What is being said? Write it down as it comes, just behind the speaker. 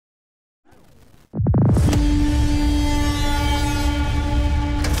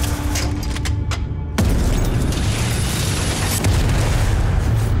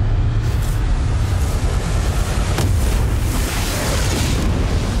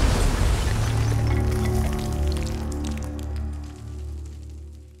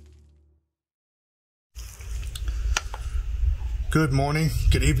Good morning,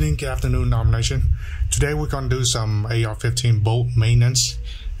 good evening, good afternoon, nomination. Today we're going to do some AR15 bolt maintenance,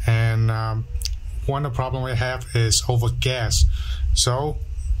 and one of the problem I have is over gas. So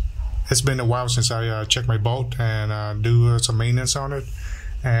it's been a while since I checked my bolt and do some maintenance on it.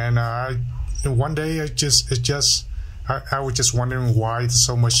 And one day I was just wondering why there's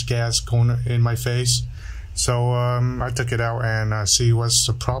so much gas going in my face. So I took it out and see what's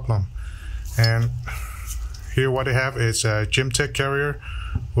the problem. And here what I have is a Gym Tech carrier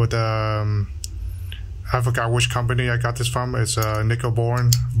with I forgot which company I got this from. It's a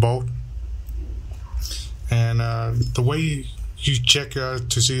nickel-borne bolt. And the way you check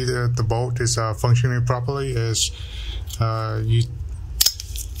to see the bolt is functioning properly is you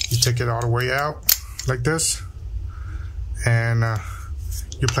take it all the way out like this, and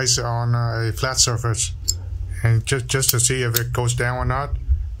you place it on a flat surface, and just to see if it goes down or not.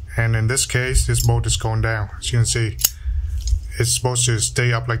 And in this case, this bolt is going down. As you can see, it's supposed to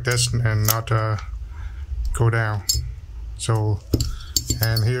stay up like this and not go down. So,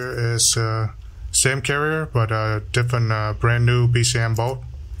 and here is same carrier but a different brand new BCM bolt,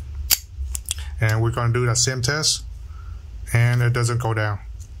 and we're going to do that same test, and it doesn't go down.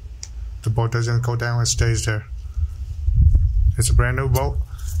 The bolt doesn't go down, it stays there. It's a brand new bolt.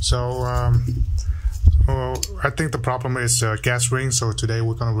 So I think the problem is gas ring. So today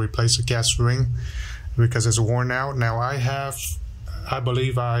we're going to replace the gas ring because it's worn out. Now I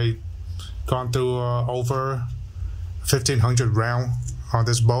believe I gone through over 1,500 round on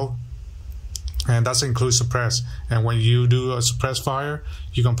this bolt, and that includes suppress. And when you do a suppress fire,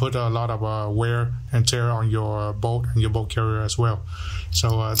 you can put a lot of wear and tear on your bolt and your bolt carrier as well.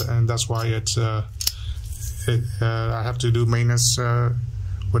 So and that's why it's I have to do maintenance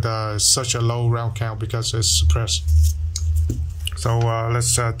with such a low round count because it's suppressed. So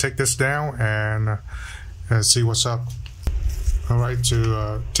let's take this down and see what's up. Alright,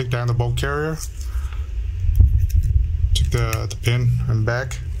 to take down the bolt carrier, take the pin and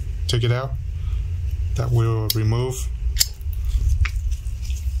back, take it out. That will remove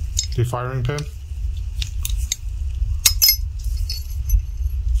the firing pin.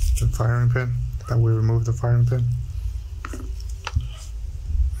 The firing pin. That will remove the firing pin.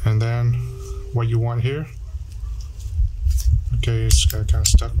 And then what you want here, okay, it's kind of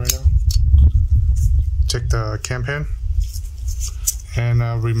stuck right now. Take the cam pin and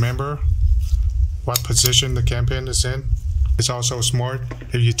remember what position the cam pin is in. It's also smart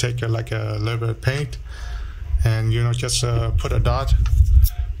if you take like a little bit of paint and just put a dot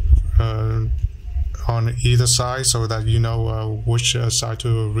on either side so that you know which side to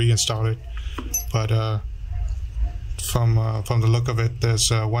reinstall it. But from the look of it, there's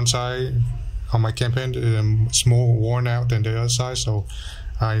one side on my cam pin it's more worn out than the other side, so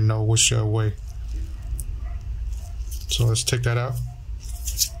I know which way. So let's take that out.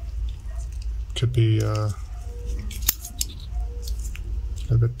 Could be a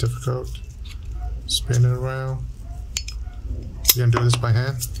bit difficult. Spin it around. You can do this by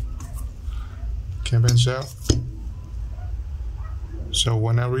hand. Cam pin's out. So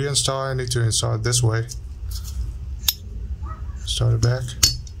when I reinstall, I need to install it this way. Start it back.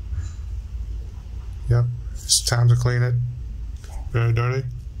 Yep, it's time to clean it. Very dirty.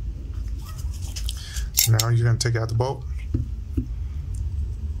 Now you're going to take out the bolt.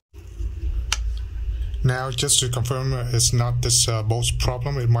 Now, just to confirm, it's not this bolt's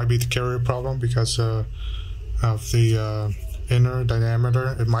problem. It might be the carrier problem because of the inner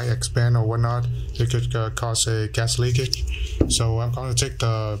diameter. It might expand or whatnot. It could cause a gas leakage. So I'm going to take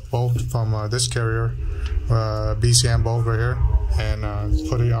the bolt from this carrier, BCM bolt right here, and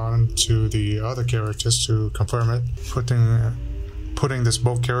put it on to the other carrier just to confirm it. Putting this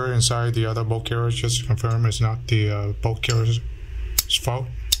bolt carrier inside the other bolt carrier just to confirm it's not the bolt carrier's fault.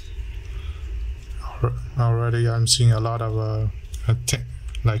 Already I'm seeing a lot of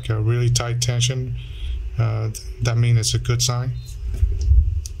like a really tight tension. That means it's a good sign.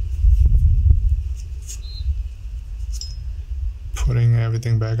 Putting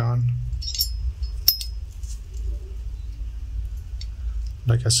everything back on.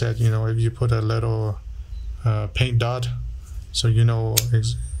 Like I said, if you put a little paint dot, so you know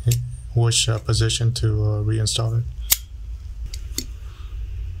which position to reinstall it.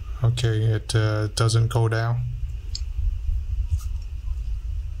 Okay, it doesn't go down.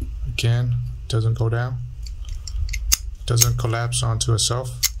 Again, doesn't go down. Doesn't collapse onto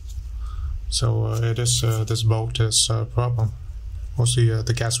itself. So it is this bolt is a problem. Mostly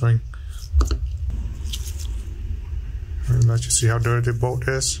the gas ring. Let you see how dirty the bolt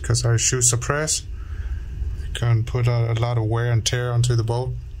is because I shoot suppress. You can put a lot of wear and tear onto the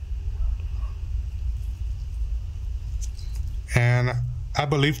bolt. And I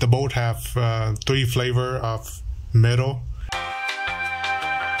believe the bolt have 3 flavor of metal.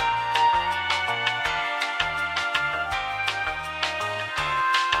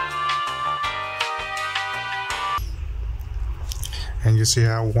 And you see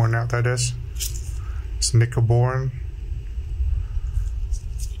how worn out that is? It's nickel boron.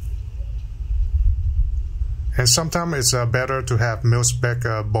 And sometimes it's better to have mil-spec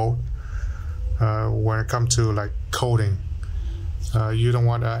bolt when it comes to like coating. You don't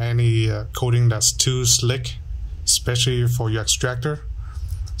want any coating that's too slick, especially for your extractor.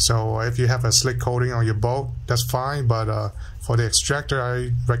 So if you have a slick coating on your bolt, that's fine, but for the extractor,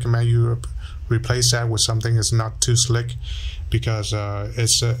 I recommend you replace that with something that's not too slick, because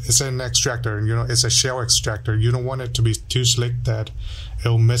it's an extractor, you know, it's a shell extractor. You don't want it to be too slick that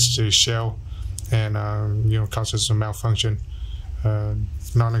it'll miss the shell and you know, causes a malfunction,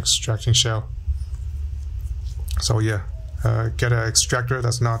 non-extracting shell. So yeah, get an extractor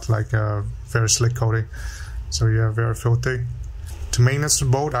that's not like a very slick coating, so you're very filthy. To maintenance the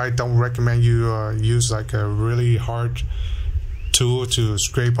bolt, I don't recommend you use like a really hard tool to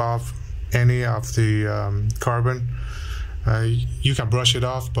scrape off any of the carbon. You can brush it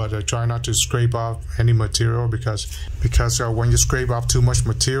off, but try not to scrape off any material, because when you scrape off too much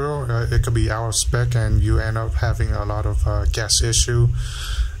material, it could be out of spec and you end up having a lot of gas issue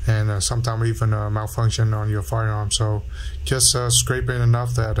and sometimes even a malfunction on your firearm. So just scrape it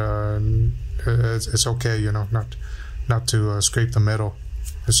enough that it's okay, you know, not to scrape the metal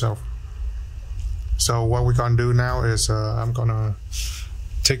itself. So what we're gonna do now is I'm gonna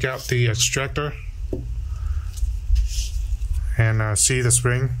take out the extractor and see the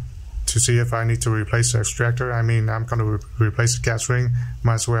spring to see if I need to replace the extractor. I mean, I'm going to replace the gas ring.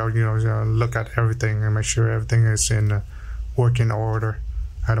 Might as well, you know, look at everything and make sure everything is in working order.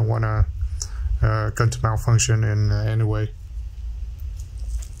 I don't want to go into malfunction in any way.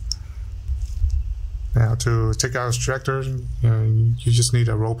 Now, to take out the extractor, you just need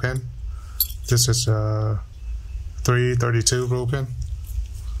a roll pin. This is a 332 roll pin.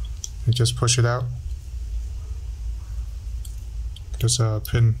 You just push it out. There's a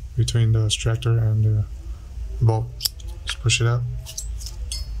pin between the extractor and the bolt. Just push it out.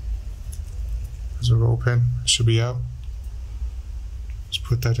 There's a roll pin. It should be out. Just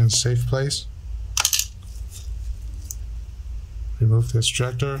put that in a safe place. Remove the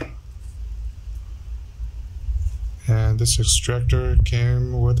extractor. And this extractor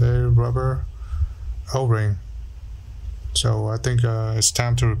came with a rubber O-ring. So I think it's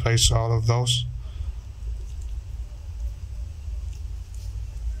time to replace all of those.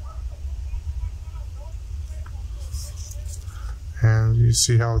 And you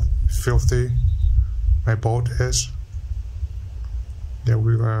see how filthy my bolt is. Yeah,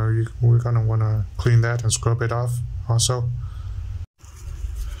 we're gonna wanna clean that and scrub it off also.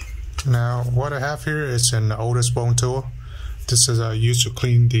 Now, what I have here is an oldest bone tool. This is used to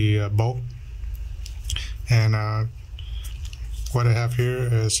clean the bolt. And what I have here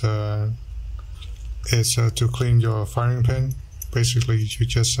is to clean your firing pin. Basically, you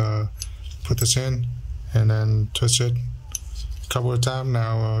just put this in and then twist it couple of times.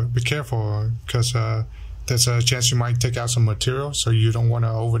 Now be careful, because there's a chance you might take out some material, so you don't want to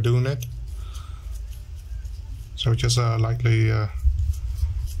overdo it. So just lightly you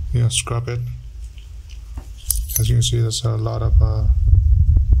know, scrub it. As you can see, there's a lot of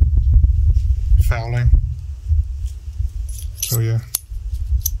fouling. So yeah,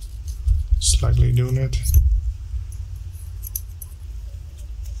 slightly doing it.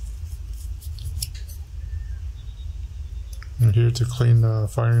 And here to clean the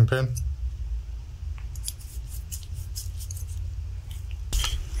firing pin.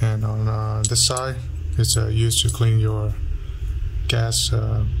 And on this side, it's used to clean your gas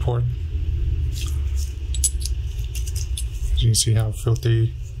port. As you can see how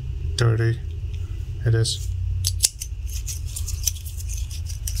filthy, dirty it is.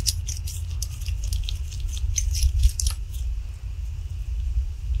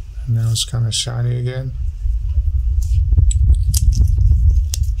 And now it's kind of shiny again.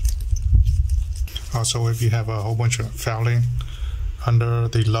 Also, if you have a whole bunch of fouling under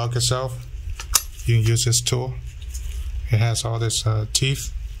the lug itself, you can use this tool. It has all this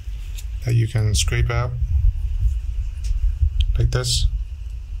teeth that you can scrape out like this.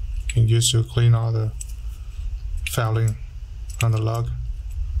 You can use to clean all the fouling on the lug.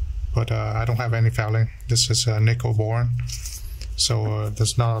 But I don't have any fouling. This is nickel boron, so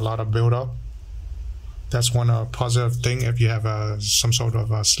there's not a lot of buildup. That's one positive thing if you have some sort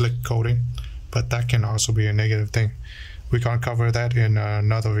of slick coating. But that can also be a negative thing. We can cover that in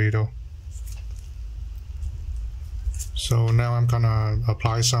another video. So now I'm gonna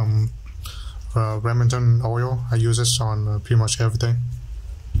apply some Remington oil. I use this on pretty much everything.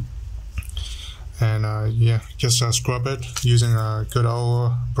 And yeah, just scrub it using a good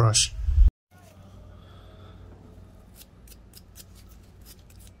old brush.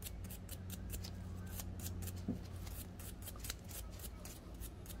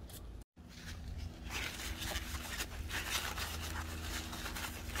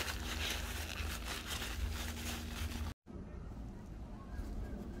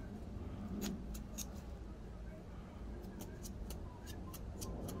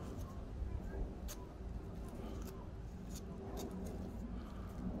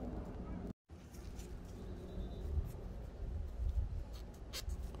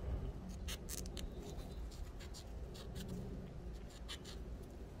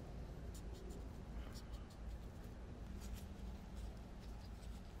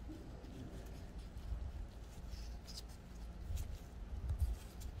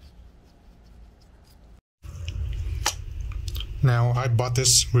 Now I bought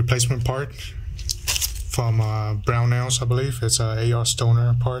this replacement part from Brown Nails, I believe. It's AR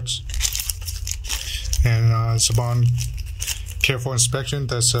Stoner parts, and it's upon careful inspection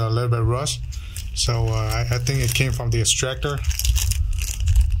there's a little bit of rust. So I think it came from the extractor,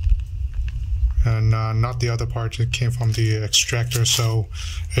 and not the other part. It came from the extractor. So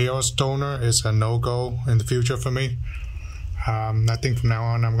AR Stoner is a no-go in the future for me. I think from now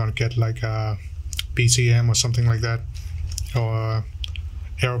on I'm gonna get like a BCM or something like that, or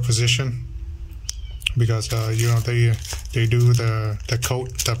arrow position, because you know, they do the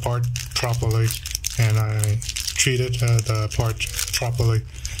coat the part properly, and I treated the part properly.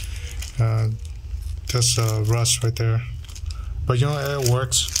 Just rust right there, but you know, it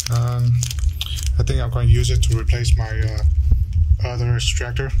works. I think I'm going to use it to replace my other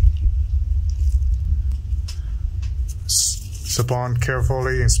extractor. So upon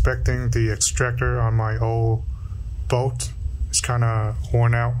carefully inspecting the extractor on my old bolt, it's kind of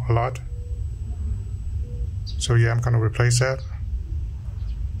worn out a lot. So yeah, I'm going to replace that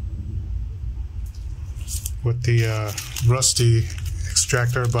with the rusty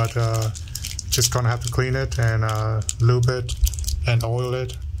extractor, but just going to have to clean it and lube it and oil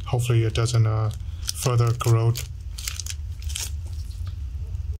it. Hopefully it doesn't further corrode.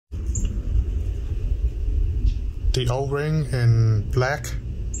 The old ring in black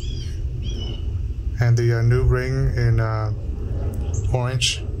and the new ring in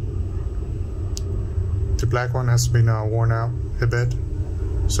orange. The black one has been worn out a bit,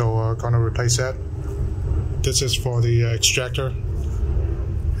 so gonna replace that. This is for the extractor.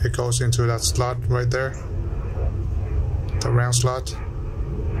 It goes into that slot right there, the round slot.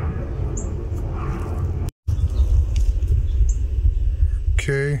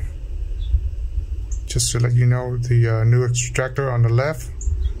 Okay, just to let you know, the new extractor on the left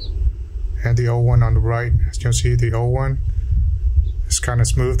and the old one on the right. As you can see, the old one is kind of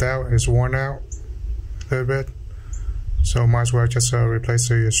smoothed out, it's worn out a little bit, so might as well just replace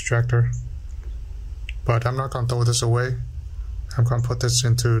the extractor. But I'm not going to throw this away. I'm going to put this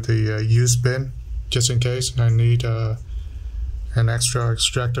into the used bin just in case I need an extra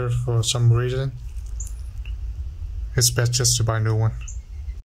extractor for some reason. It's best just to buy a new one.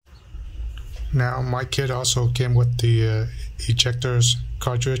 Now my kit also came with the ejectors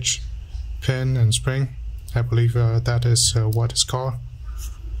cartridge, pin and spring. I believe that is what it's called,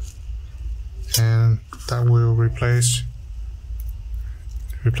 and that will replace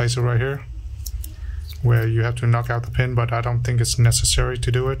it right here, where you have to knock out the pin, but I don't think it's necessary to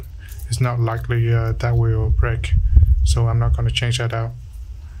do it. It's not likely that will break, so I'm not going to change that out.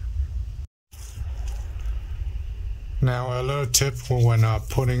 Now a little tip for when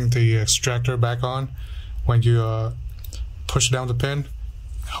putting the extractor back on: when you push down the pin,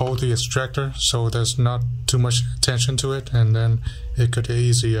 hold the extractor so there's not too much tension to it, and then it could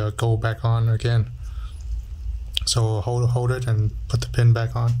easily go back on again. So hold it and put the pin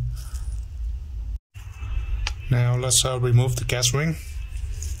back on. Now let's remove the gas ring.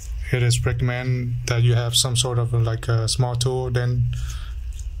 It is recommended that you have some sort of like a small tool, then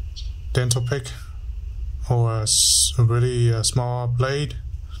dental pick, or a really small blade,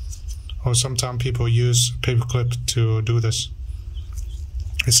 or sometimes people use paper clip to do this.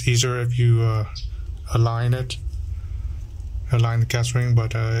 It's easier if you align the gas ring,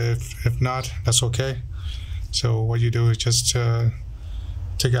 but if not, that's okay. So what you do is just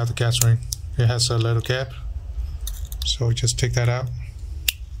take out the gas ring. It has a little gap, so just take that out,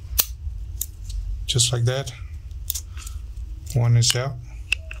 just like that. One is out.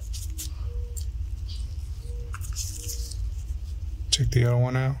 Take the other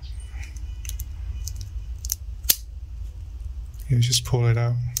one out. You just pull it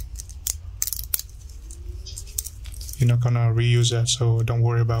out. You're not gonna reuse that, so don't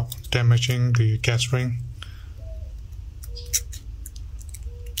worry about damaging the gas ring.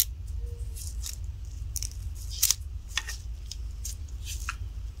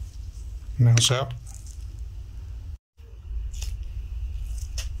 Now it's out.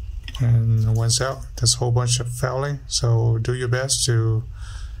 And once out, there's a whole bunch of fouling, so do your best to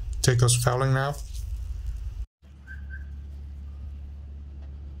take those fouling out.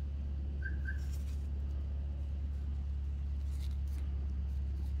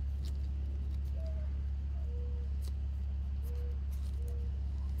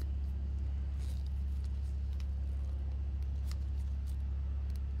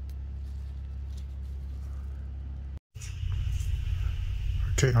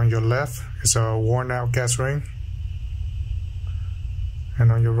 Okay, on your left is a worn out gas ring,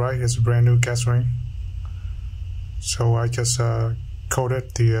 and on your right is a brand new gas ring. So I just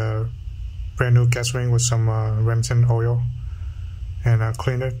coated the brand new gas ring with some Remington oil and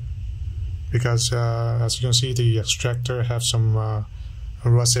cleaned it, because as you can see, the extractor have some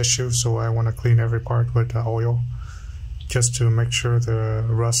rust issues, so I want to clean every part with oil just to make sure the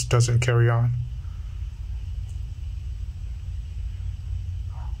rust doesn't carry on.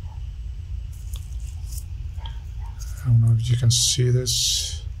 I don't know if you can see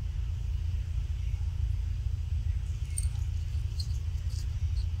this.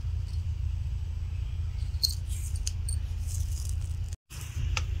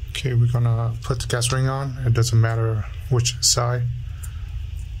 Okay, we're gonna put the gas ring on. It doesn't matter which side,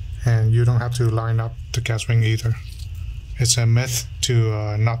 and you don't have to line up the gas ring either. It's a myth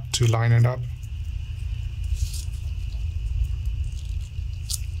to not to line it up.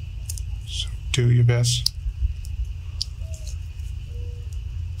 So do your best.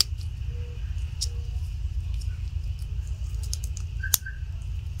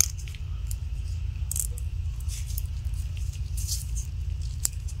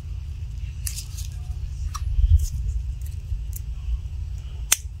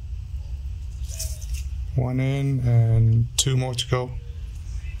 One in and two more to go.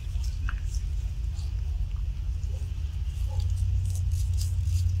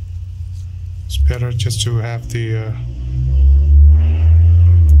 It's better just to have the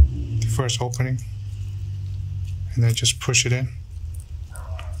first opening and then just push it in.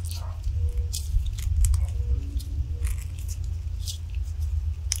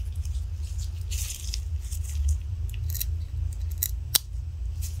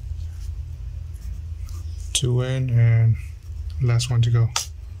 Two in and last one to go.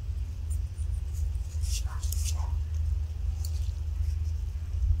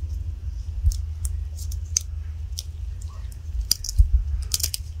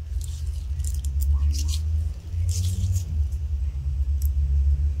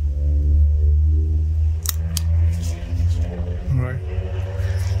 All right.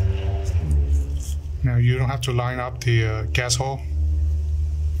 Now you don't have to line up the gas hole,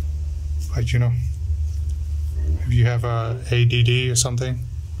 but you know, if you have a ADD or something,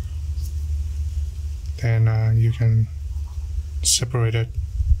 then you can separate it,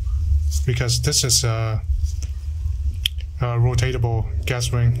 because this is a rotatable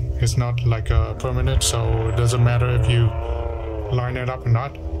gas ring. It's not like a permanent, so it doesn't matter if you line it up or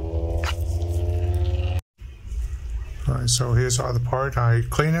not. Alright, so here's the other part. I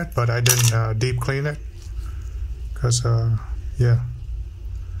cleaned it, but I didn't deep clean it, because yeah,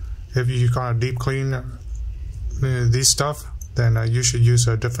 if you gonna deep clean this stuff, then you should use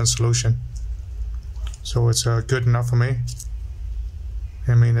a different solution. So it's good enough for me.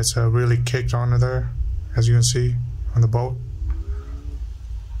 I mean, it's really caked onto there, as you can see on the bolt.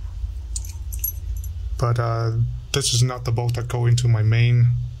 But this is not the bolt that go into my main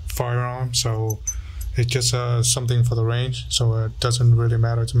firearm, so it's just something for the range, so it doesn't really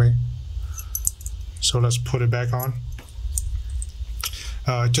matter to me. So let's put it back on.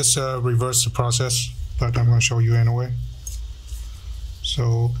 Just reverse the process, but I'm going to show you anyway.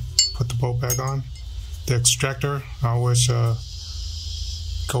 So put the bolt back on. The extractor, I always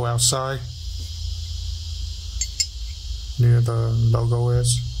go outside near the logo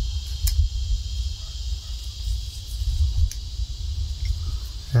is.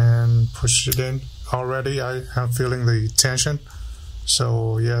 And push it in. Already I am feeling the tension,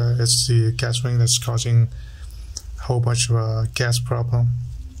 so yeah, it's the gas ring that's causing a whole bunch of gas problem.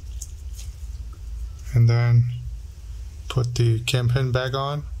 And then put the cam pin back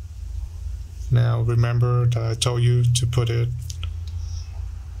on. Now remember that I told you to put it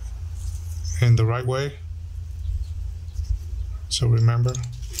in the right way, so remember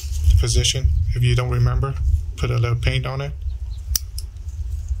the position. If you don't remember, put a little paint on it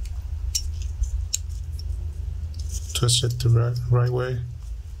twist it the right way.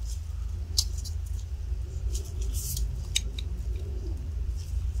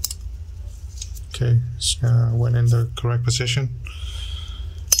 Okay, went in the correct position.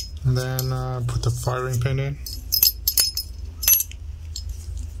 And then put the firing pin in.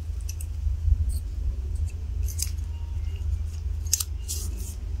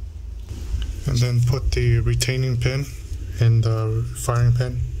 And then put the retaining pin in the firing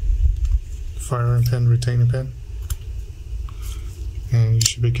pin. Firing pin, retaining pin. And you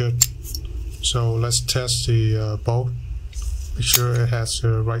should be good. So let's test the bolt. Make sure it has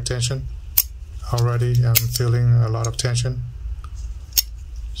the right tension. Already I'm feeling a lot of tension.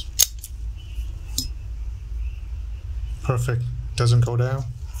 Perfect. Doesn't go down.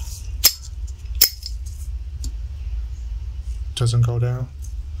 Doesn't go down.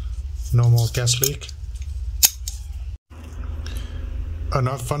 No more gas leak.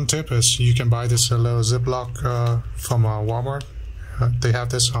 Another fun tip is you can buy this little Ziploc from Walmart. They have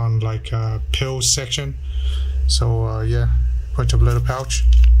this on like pill section. So yeah, put your little pouch.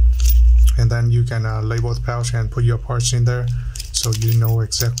 And then you can label the pouch and put your parts in there, so you know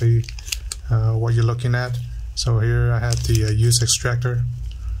exactly what you're looking at. So here I had the used extractor,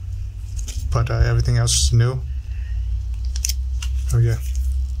 but everything else is new. Oh yeah.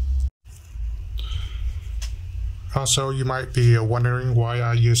 Also, you might be wondering why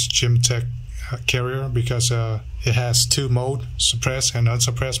I use Gym Tech carrier, because it has two mode, suppress and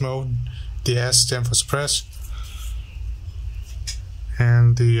unsuppressed mode. The S stands for suppress,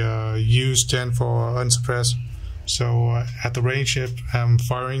 and the U stand for unsuppressed. So at the range, if I'm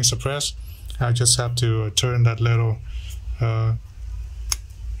firing suppress, I just have to turn that little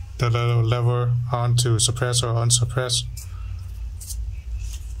lever on to suppress or unsuppress.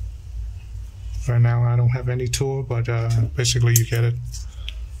 Right now I don't have any tool, but basically you get it.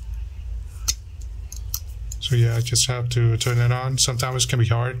 So yeah, I just have to turn it on. Sometimes it can be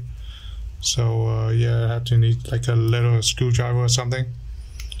hard. So yeah, I have to need like a little screwdriver or something.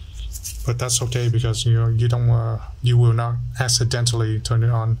 But that's okay, because you will not accidentally turn it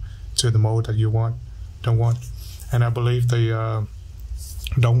on to the mode that you don't want. And I believe they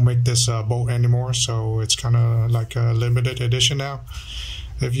don't make this bolt anymore, so it's kind of like a limited edition now.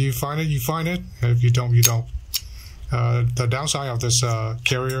 If you find it, you find it. If you don't, you don't. The downside of this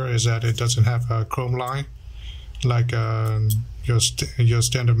carrier is that it doesn't have a chrome line like your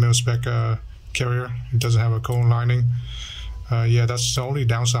standard mil-spec carrier. It doesn't have a chrome lining. Yeah, that's the only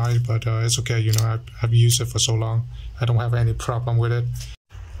downside, but it's okay. You know, I've used it for so long. I don't have any problem with it.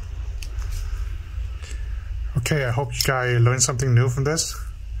 Okay, I hope you guys learned something new from this.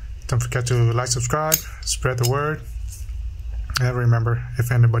 Don't forget to like, subscribe, spread the word. And remember,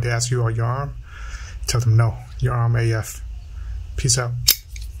 if anybody asks you, are your arm, tell them no, your arm AF. Peace out.